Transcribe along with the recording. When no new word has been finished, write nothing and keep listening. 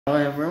Hello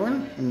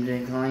everyone, I'm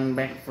Jay calling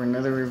back for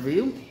another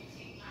review.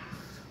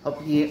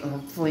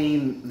 Hopefully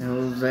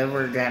those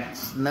ever got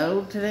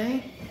snow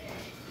today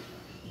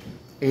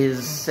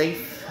is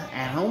safe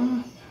at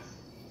home.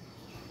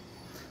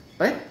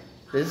 But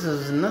this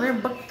is another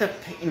Bucked Up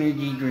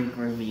energy drink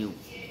review.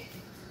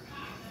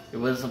 It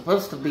was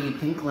supposed to be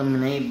pink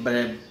lemonade, but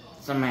I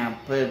somehow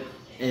put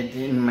it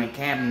in my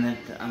cabinet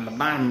on the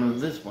bottom of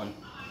this one.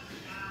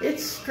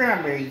 It's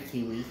strawberry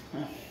kiwi.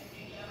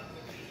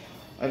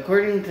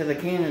 According to the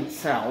can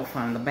itself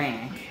on the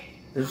back,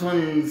 this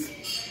one's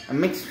a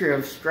mixture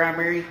of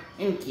strawberry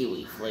and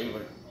kiwi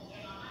flavor.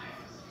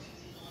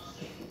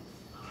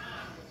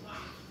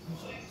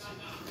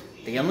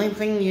 The only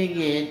thing you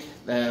get,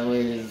 though,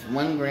 is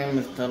 1 gram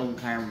of total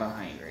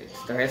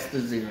carbohydrates. The rest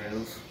is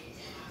zeros.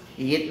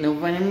 You get no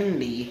vitamin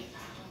D,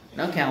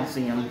 no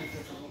calcium,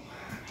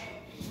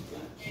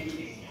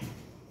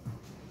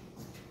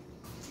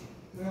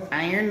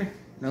 iron,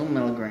 no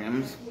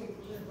milligrams,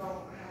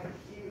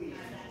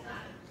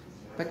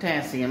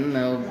 potassium,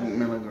 no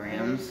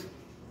milligrams,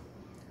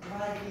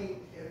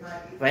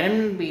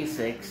 vitamin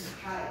B6,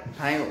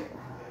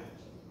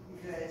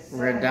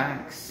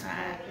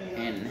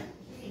 pyridoxine,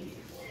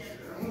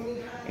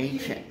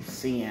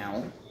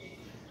 HCl,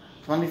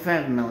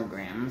 25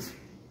 milligrams,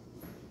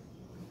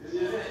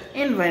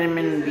 and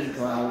vitamin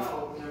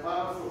B12,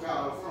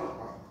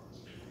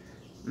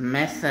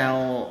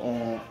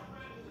 methyl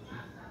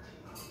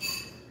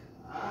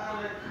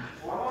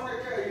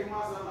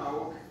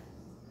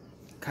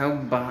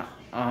cobalamin,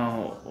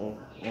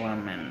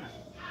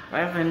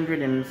 500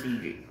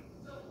 mcg.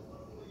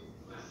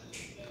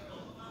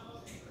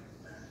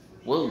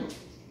 Whoa.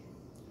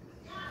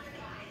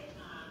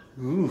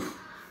 Ooh,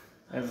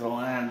 that's a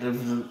lot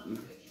of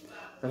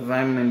the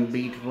vitamin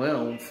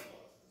B12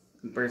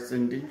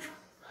 percentage.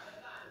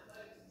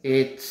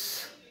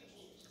 It's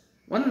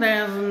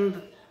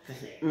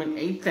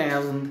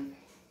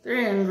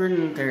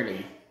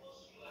 8,330.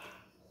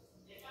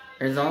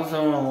 There's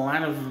also a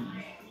lot of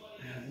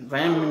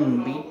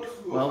vitamin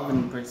B12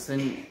 in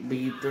percent,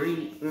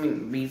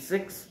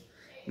 B6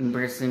 in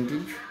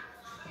percentage.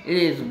 It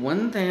is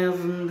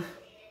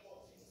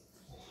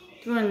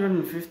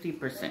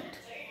 1,250%.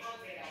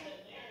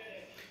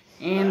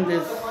 And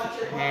this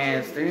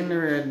has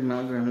 300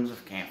 milligrams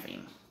of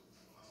caffeine.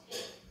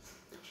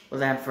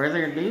 Without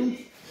further ado,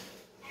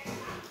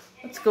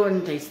 let's go ahead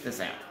and taste this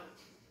out.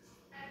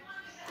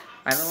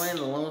 By the way,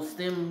 the low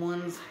stem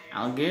ones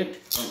I'll get,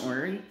 don't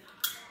worry.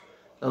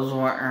 Those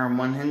are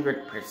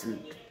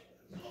 100%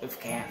 of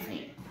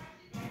caffeine.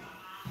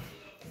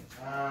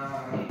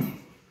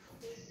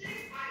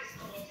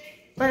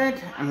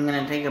 But I'm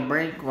gonna take a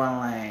break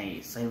while I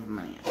save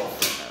money for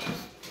those.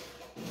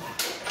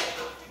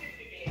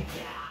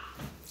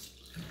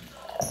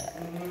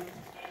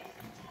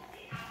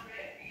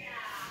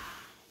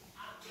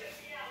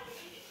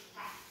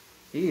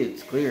 See,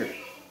 it's clear.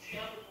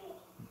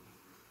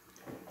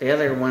 The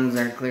other ones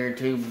are clear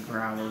too,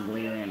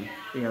 probably, than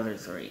the other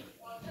three.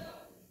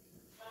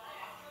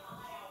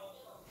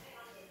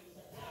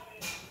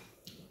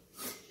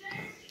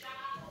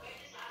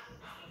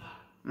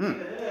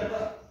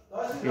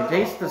 You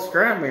taste the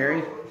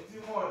strawberry.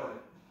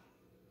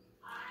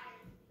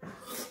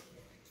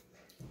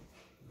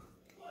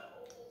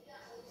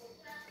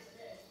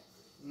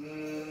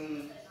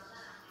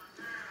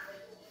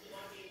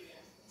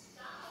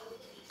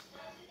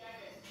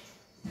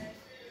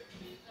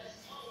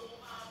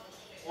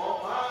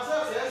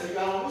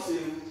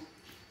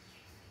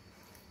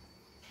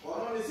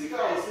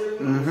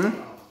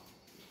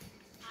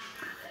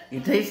 You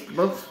taste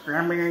both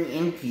strawberry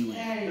and kiwi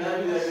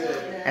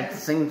at the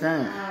same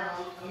time.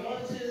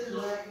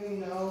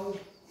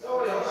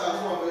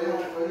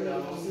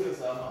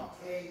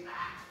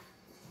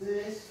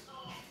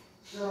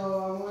 So I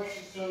want to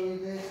show you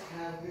this.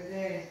 Have a good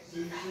day. See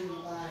you soon.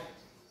 Bye.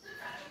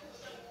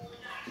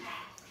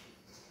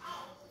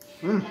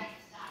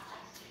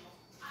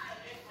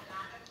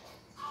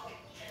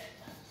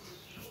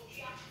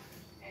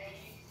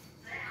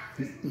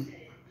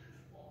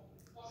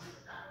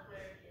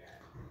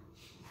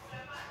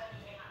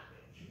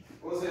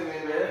 Você me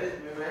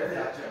merece a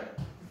chama.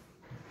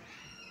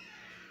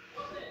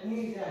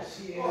 Nida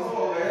she is.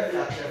 Posso merece a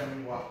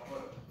chama igual.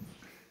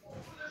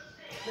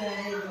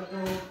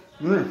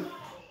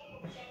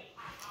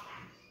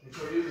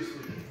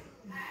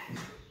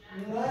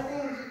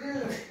 Nothing to do.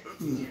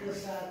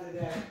 Beside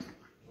that.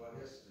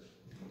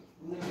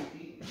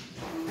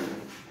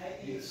 I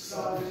eat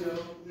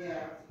sausage.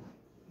 Yeah.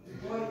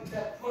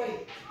 The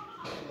plate.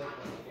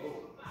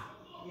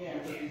 Yeah.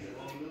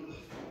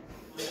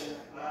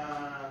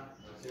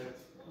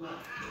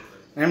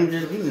 I'm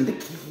just eating the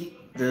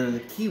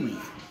kiwi.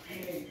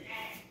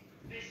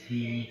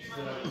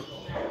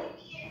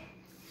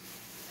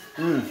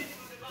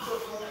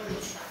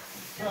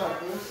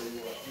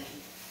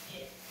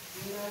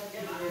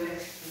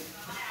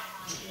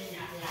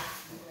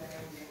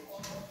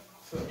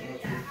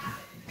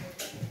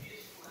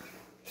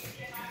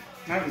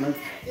 Not much.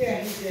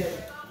 Yeah, he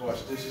did.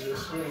 Watch, this is a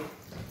screen.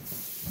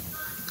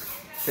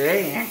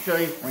 Today,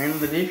 actually, ran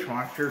the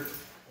dishwasher.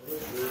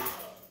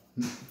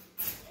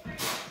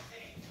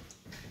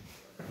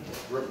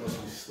 Rick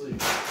must be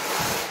asleep.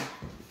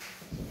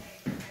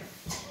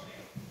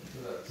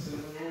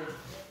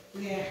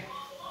 Yeah.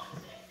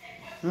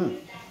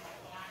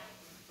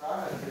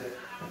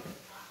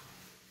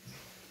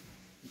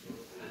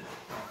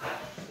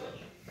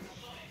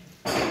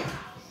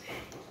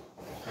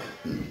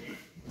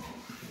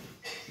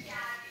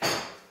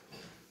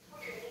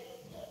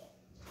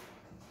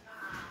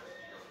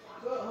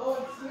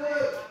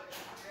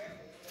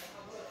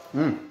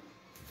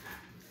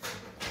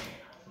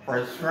 For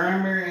a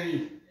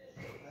strawberry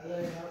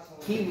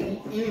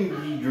kiwi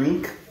energy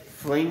drink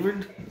flavor,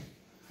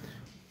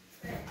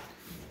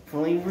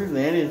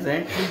 that is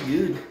actually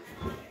good.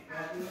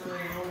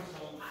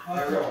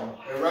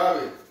 Hey,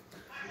 Robbie.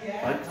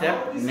 Bucked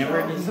Up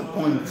never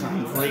disappoints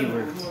on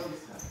flavor.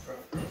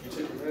 You took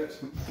your meds?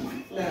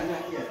 No,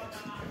 not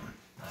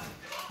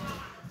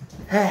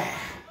yet.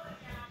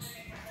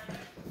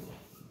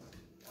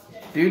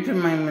 Due to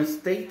my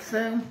mistakes,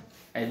 though,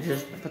 I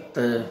just put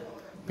the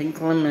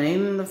pink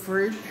lemonade in the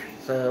fridge,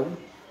 so,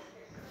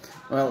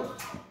 well,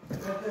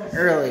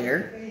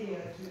 earlier.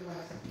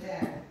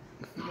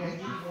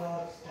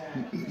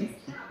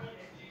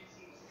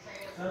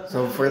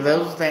 So for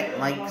those that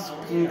likes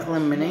pink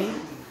lemonade,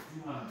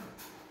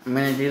 I'm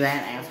gonna do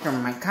that after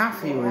my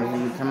coffee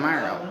review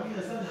tomorrow.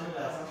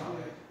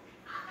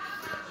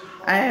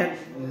 I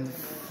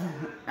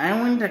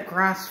went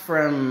across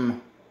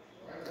from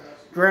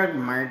Drug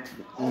Mart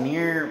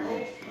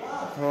near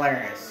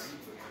Polaris,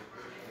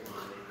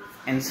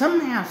 and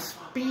somehow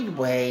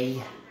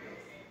Speedway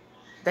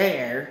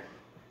there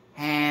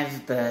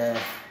has the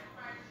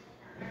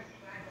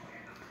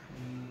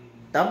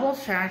double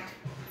shot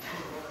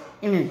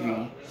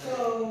energy,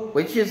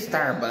 which is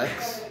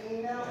Starbucks.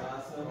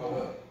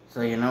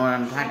 So you know what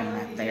I'm talking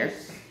about there.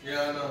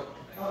 Yeah, I know.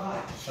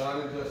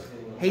 Sean and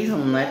Justin.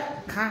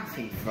 Hazelnut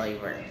coffee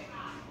flavor.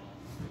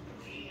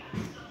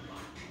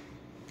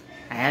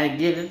 I had to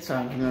get it so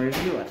I can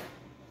review it.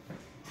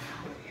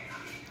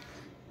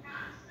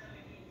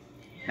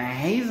 Now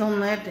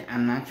hazelnut,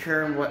 I'm not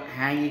sure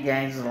how you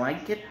guys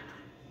like it,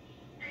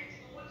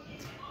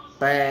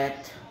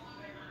 but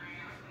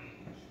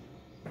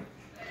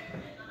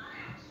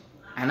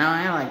I know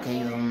I like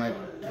hazelnut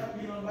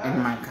in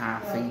my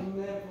coffee.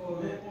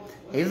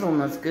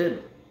 Hazelnut's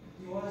good.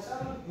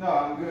 No,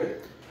 I'm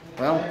good.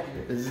 Well,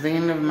 this is the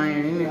end of my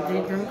energy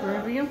drink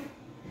review.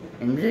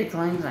 MJ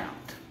Klein's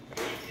out.